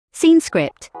Scene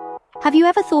script. Have you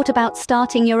ever thought about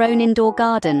starting your own indoor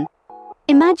garden?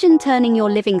 Imagine turning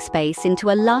your living space into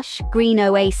a lush, green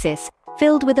oasis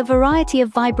filled with a variety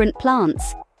of vibrant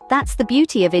plants. That's the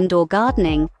beauty of indoor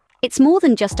gardening. It's more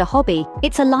than just a hobby,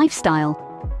 it's a lifestyle.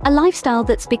 A lifestyle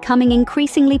that's becoming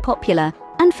increasingly popular,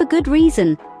 and for good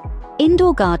reason.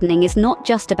 Indoor gardening is not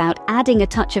just about adding a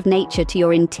touch of nature to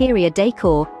your interior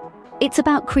decor. It's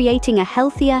about creating a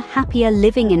healthier, happier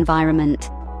living environment.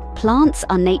 Plants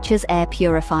are nature's air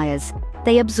purifiers.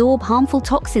 They absorb harmful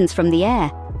toxins from the air,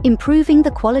 improving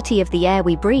the quality of the air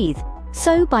we breathe.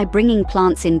 So by bringing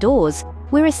plants indoors,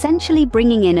 we're essentially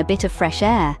bringing in a bit of fresh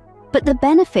air. But the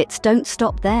benefits don't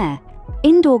stop there.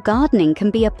 Indoor gardening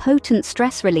can be a potent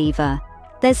stress reliever.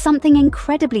 There's something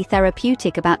incredibly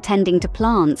therapeutic about tending to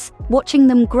plants, watching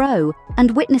them grow,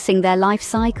 and witnessing their life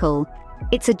cycle.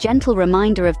 It's a gentle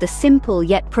reminder of the simple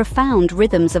yet profound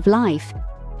rhythms of life.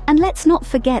 And let's not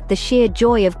forget the sheer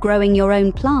joy of growing your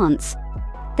own plants.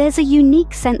 There's a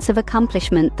unique sense of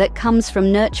accomplishment that comes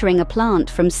from nurturing a plant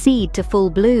from seed to full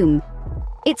bloom.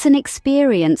 It's an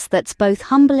experience that's both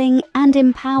humbling and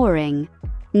empowering.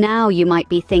 Now you might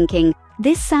be thinking,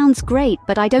 this sounds great,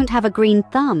 but I don't have a green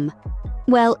thumb.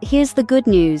 Well, here's the good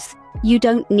news. You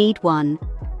don't need one.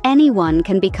 Anyone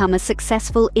can become a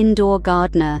successful indoor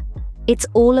gardener. It's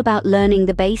all about learning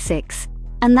the basics.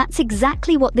 And that's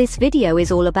exactly what this video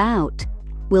is all about.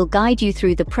 We'll guide you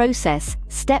through the process,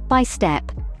 step by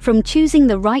step, from choosing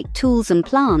the right tools and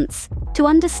plants, to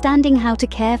understanding how to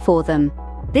care for them.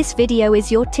 This video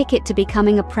is your ticket to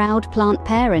becoming a proud plant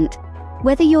parent.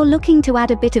 Whether you're looking to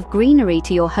add a bit of greenery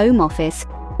to your home office,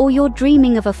 or you're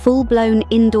dreaming of a full-blown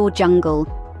indoor jungle,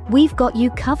 we've got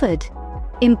you covered.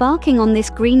 Embarking on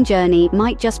this green journey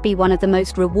might just be one of the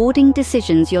most rewarding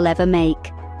decisions you'll ever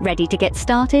make. Ready to get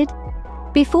started?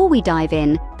 Before we dive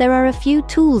in, there are a few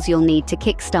tools you'll need to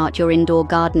kickstart your indoor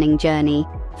gardening journey.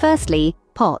 Firstly,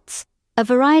 pots. A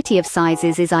variety of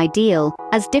sizes is ideal,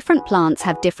 as different plants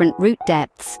have different root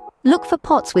depths. Look for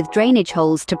pots with drainage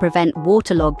holes to prevent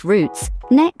waterlogged roots.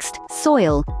 Next,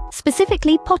 soil,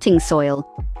 specifically potting soil.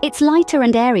 It's lighter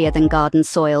and airier than garden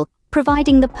soil,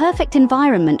 providing the perfect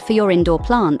environment for your indoor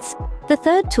plants. The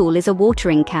third tool is a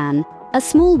watering can. A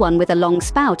small one with a long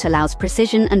spout allows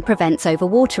precision and prevents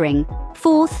overwatering.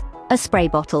 Fourth, a spray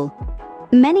bottle.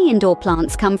 Many indoor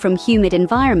plants come from humid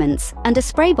environments, and a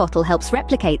spray bottle helps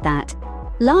replicate that.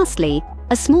 Lastly,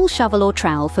 a small shovel or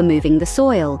trowel for moving the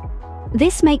soil.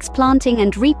 This makes planting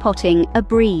and repotting a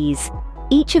breeze.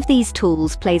 Each of these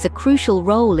tools plays a crucial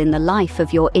role in the life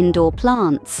of your indoor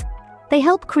plants. They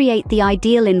help create the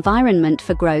ideal environment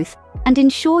for growth and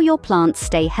ensure your plants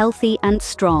stay healthy and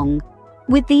strong.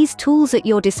 With these tools at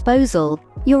your disposal,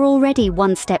 you're already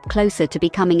one step closer to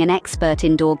becoming an expert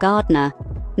indoor gardener.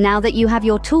 Now that you have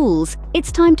your tools,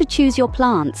 it's time to choose your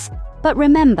plants. But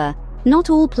remember, not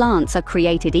all plants are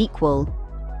created equal.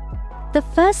 The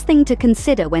first thing to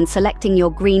consider when selecting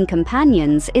your green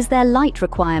companions is their light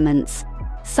requirements.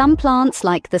 Some plants,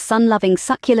 like the sun-loving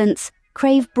succulents,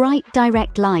 crave bright,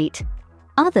 direct light.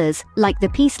 Others, like the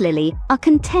peace lily, are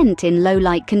content in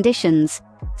low-light conditions.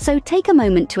 So take a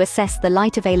moment to assess the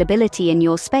light availability in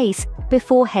your space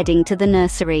before heading to the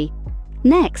nursery.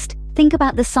 Next, think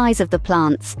about the size of the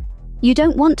plants. You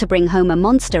don't want to bring home a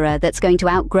monstera that's going to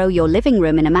outgrow your living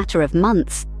room in a matter of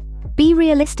months. Be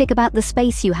realistic about the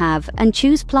space you have and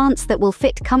choose plants that will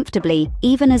fit comfortably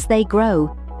even as they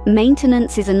grow.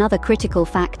 Maintenance is another critical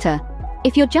factor.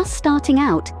 If you're just starting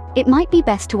out, it might be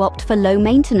best to opt for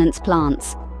low-maintenance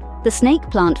plants. The snake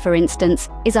plant, for instance,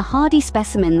 is a hardy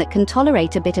specimen that can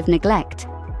tolerate a bit of neglect.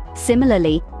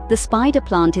 Similarly, the spider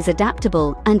plant is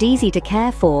adaptable and easy to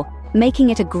care for,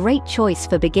 making it a great choice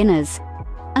for beginners.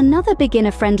 Another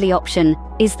beginner-friendly option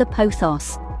is the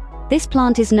pothos. This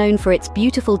plant is known for its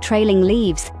beautiful trailing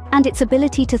leaves and its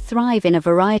ability to thrive in a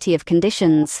variety of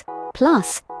conditions.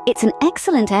 Plus, it's an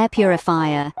excellent air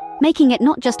purifier, making it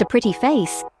not just a pretty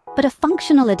face, but a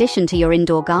functional addition to your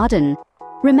indoor garden.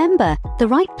 Remember, the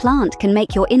right plant can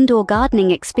make your indoor gardening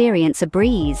experience a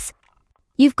breeze.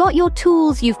 You've got your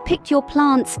tools, you've picked your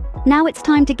plants, now it's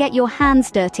time to get your hands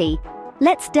dirty.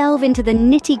 Let's delve into the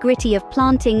nitty-gritty of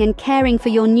planting and caring for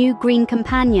your new green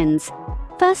companions.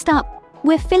 First up,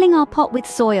 we're filling our pot with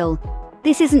soil.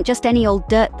 This isn't just any old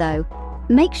dirt though.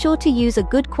 Make sure to use a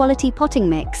good quality potting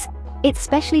mix. It's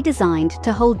specially designed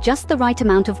to hold just the right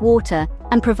amount of water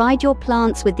and provide your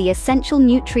plants with the essential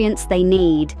nutrients they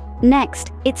need.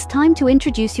 Next, it's time to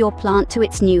introduce your plant to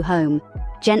its new home.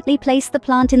 Gently place the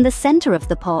plant in the center of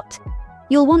the pot.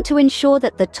 You'll want to ensure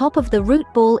that the top of the root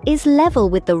ball is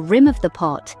level with the rim of the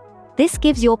pot. This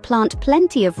gives your plant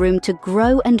plenty of room to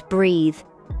grow and breathe.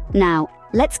 Now,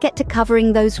 let's get to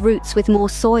covering those roots with more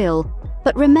soil.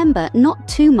 But remember, not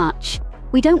too much.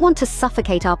 We don't want to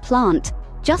suffocate our plant,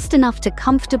 just enough to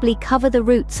comfortably cover the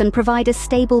roots and provide a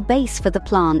stable base for the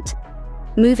plant.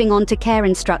 Moving on to care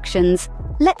instructions,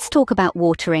 let's talk about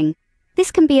watering.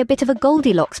 This can be a bit of a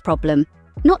Goldilocks problem.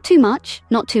 Not too much,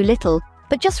 not too little,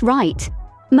 but just right.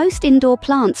 Most indoor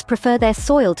plants prefer their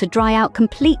soil to dry out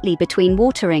completely between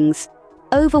waterings.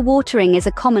 Overwatering is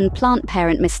a common plant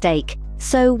parent mistake,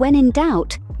 so when in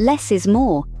doubt, less is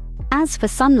more. As for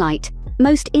sunlight,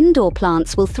 most indoor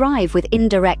plants will thrive with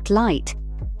indirect light.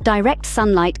 Direct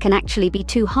sunlight can actually be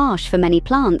too harsh for many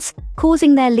plants,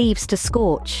 causing their leaves to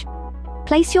scorch.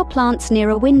 Place your plants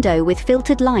near a window with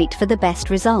filtered light for the best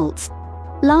results.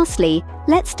 Lastly,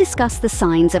 let's discuss the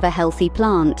signs of a healthy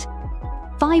plant.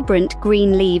 Vibrant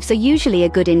green leaves are usually a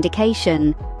good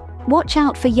indication. Watch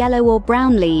out for yellow or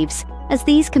brown leaves, as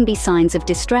these can be signs of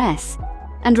distress.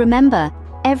 And remember,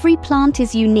 every plant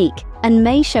is unique and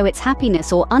may show its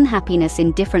happiness or unhappiness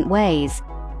in different ways.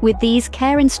 With these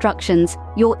care instructions,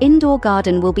 your indoor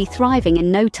garden will be thriving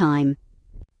in no time.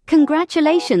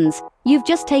 Congratulations! You've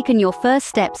just taken your first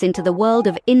steps into the world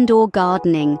of indoor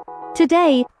gardening.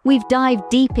 Today, we've dived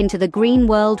deep into the green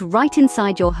world right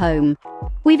inside your home.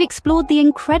 We've explored the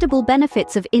incredible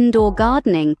benefits of indoor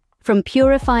gardening, from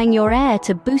purifying your air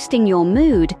to boosting your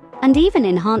mood, and even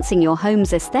enhancing your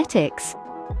home's aesthetics.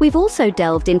 We've also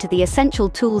delved into the essential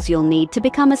tools you'll need to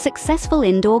become a successful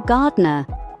indoor gardener.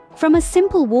 From a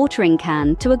simple watering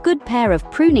can to a good pair of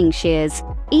pruning shears,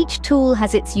 each tool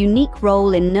has its unique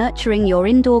role in nurturing your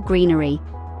indoor greenery.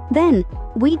 Then,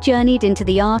 we journeyed into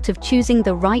the art of choosing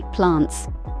the right plants.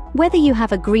 Whether you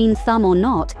have a green thumb or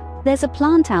not, there's a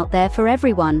plant out there for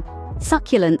everyone.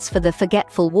 Succulents for the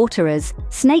forgetful waterers,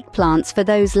 snake plants for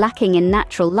those lacking in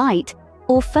natural light,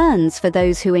 or ferns for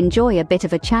those who enjoy a bit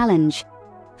of a challenge.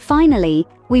 Finally,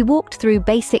 we walked through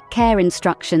basic care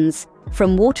instructions,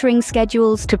 from watering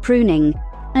schedules to pruning,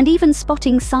 and even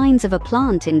spotting signs of a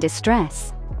plant in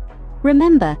distress.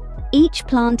 Remember, each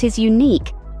plant is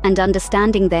unique, and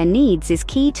understanding their needs is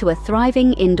key to a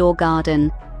thriving indoor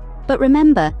garden. But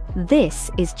remember, this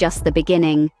is just the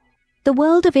beginning. The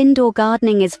world of indoor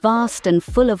gardening is vast and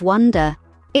full of wonder.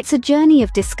 It's a journey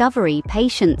of discovery,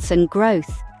 patience, and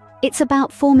growth. It's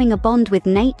about forming a bond with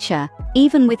nature,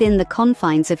 even within the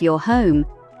confines of your home.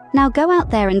 Now go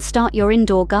out there and start your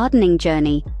indoor gardening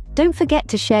journey. Don't forget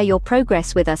to share your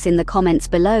progress with us in the comments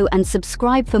below and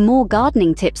subscribe for more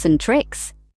gardening tips and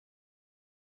tricks.